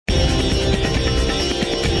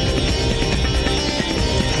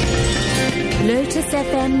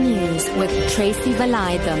FM News with Tracy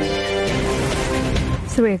Valaydham.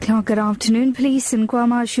 3 o'clock good afternoon. Police in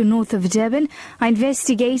KwaMashu, north of Durban, are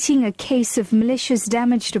investigating a case of malicious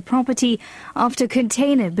damage to property after a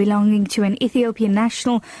container belonging to an Ethiopian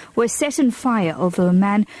national was set on fire, although a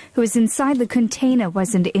man who was inside the container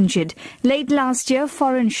wasn't injured. Late last year,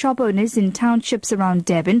 foreign shop owners in townships around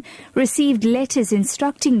Durban received letters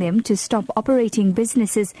instructing them to stop operating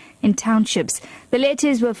businesses in townships. The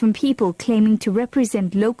letters were from people claiming to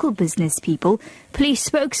represent local business people. Police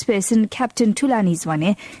spokesperson Captain Tulani Zwane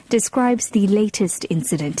describes the latest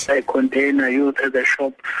incident. A container used as a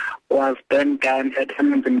shop was burned down at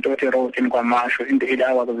Hamilton Road in KwaMashu in the early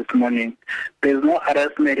hours of this morning. There is no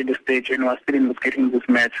arrest made at the stage and we are still investigating this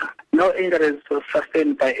matter. No injuries were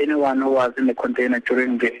sustained by anyone who was in the container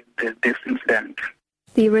during this incident.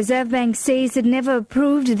 The Reserve Bank says it never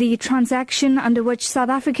approved the transaction under which South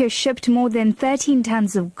Africa shipped more than 13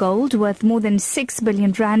 tons of gold worth more than 6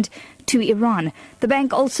 billion rand to Iran. The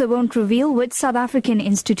bank also won't reveal which South African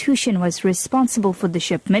institution was responsible for the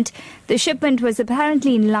shipment. The shipment was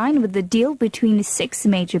apparently in line with the deal between 6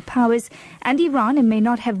 major powers and Iran and may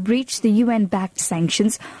not have breached the UN-backed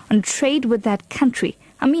sanctions on trade with that country.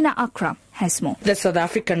 Amina Akram has more. The South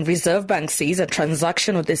African Reserve Bank says a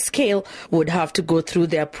transaction of this scale would have to go through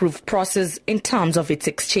the approved process in terms of its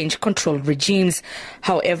exchange control regimes.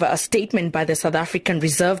 However, a statement by the South African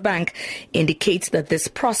Reserve Bank indicates that this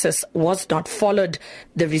process was not followed.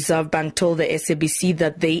 The Reserve Bank told the SABC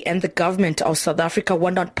that they and the government of South Africa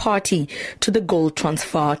were not party to the gold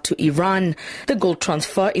transfer to Iran. The gold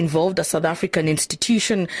transfer involved a South African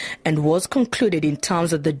institution and was concluded in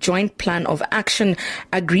terms of the joint plan of action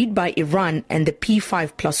agreed by Iran and the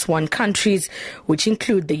P5+1 countries, which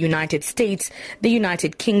include the United States, the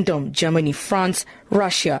United Kingdom, Germany, France,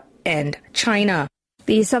 Russia, and China.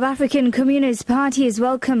 The South African Communist Party has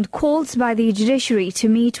welcomed calls by the judiciary to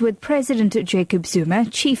meet with President Jacob Zuma.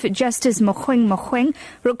 Chief Justice Mogoeng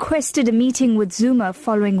requested a meeting with Zuma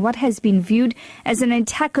following what has been viewed as an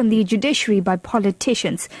attack on the judiciary by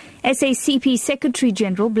politicians. SACP Secretary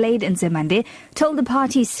General Blade Nzimande told the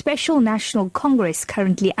party's Special National Congress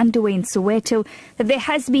currently underway in Soweto that there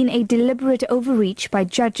has been a deliberate overreach by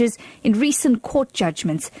judges in recent court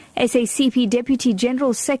judgments. SACP Deputy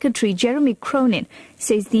General Secretary Jeremy Cronin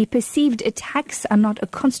says the perceived attacks are not a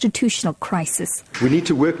constitutional crisis. We need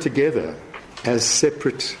to work together as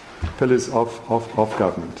separate pillars of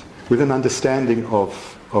government with an understanding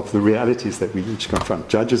of the realities that we each confront.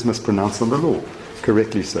 Judges must pronounce on the law,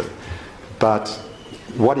 correctly so. But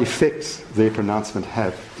what effects their pronouncement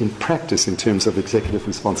have in practice in terms of executive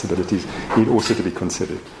responsibilities need also to be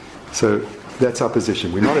considered. So that's our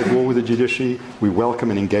position. We're not at war with the judiciary. We welcome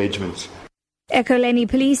an engagement. Ekurhuleni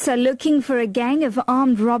police are looking for a gang of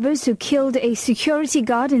armed robbers who killed a security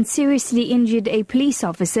guard and seriously injured a police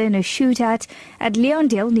officer in a shootout at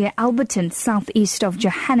Leondale near Alberton, southeast of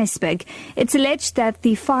Johannesburg. It's alleged that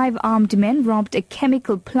the 5 armed men robbed a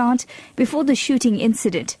chemical plant before the shooting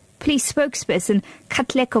incident. Police spokesperson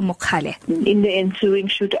Katleko Mokhale. In the ensuing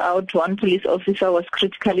shootout, 1 police officer was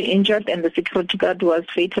critically injured and the security guard was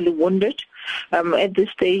fatally wounded. At this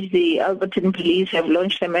stage, the Alberton police have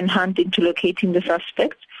launched a manhunt into locating the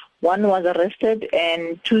suspects. 1 was arrested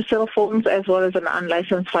and 2 cell phones as well as an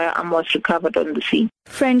unlicensed firearm was recovered on the scene.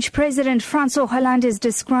 French President François Hollande has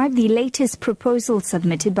described the latest proposal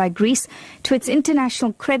submitted by Greece to its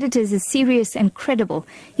international creditors as serious and credible.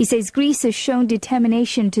 He says Greece has shown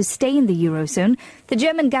determination to stay in the Eurozone. The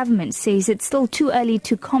German government says it's still too early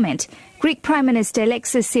to comment. Greek Prime Minister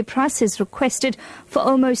Alexis Tsipras has requested for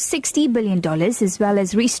almost $60 billion as well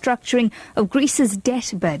as restructuring of Greece's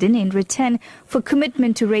debt burden in return for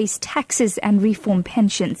commitment to raise taxes and reform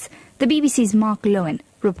pensions. The BBC's Mark Lowen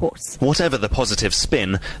reports. Whatever the positive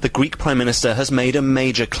spin, the Greek Prime Minister has made a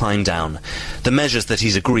major climb down. The measures that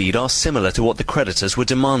he's agreed are similar to what the creditors were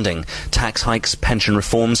demanding: tax hikes, pension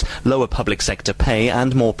reforms, lower public sector pay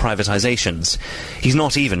and more privatisations. He's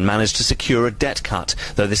not even managed to secure a debt cut,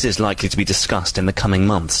 though this is likely to be discussed in the coming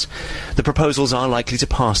months. The proposals are likely to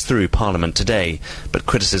pass through Parliament today, but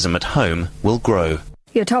criticism at home will grow.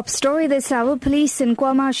 Your top story this hour: police in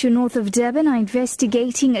KwaMashu, north of Durban, are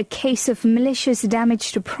investigating a case of malicious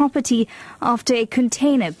damage to property after a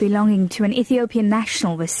container belonging to an Ethiopian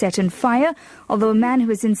national was set on fire, although a man who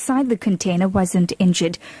was inside the container wasn't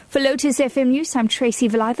injured. For Lotus FM News, I'm Tracy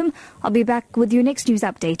Valaydham. I'll be back with your next news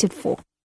update at 4.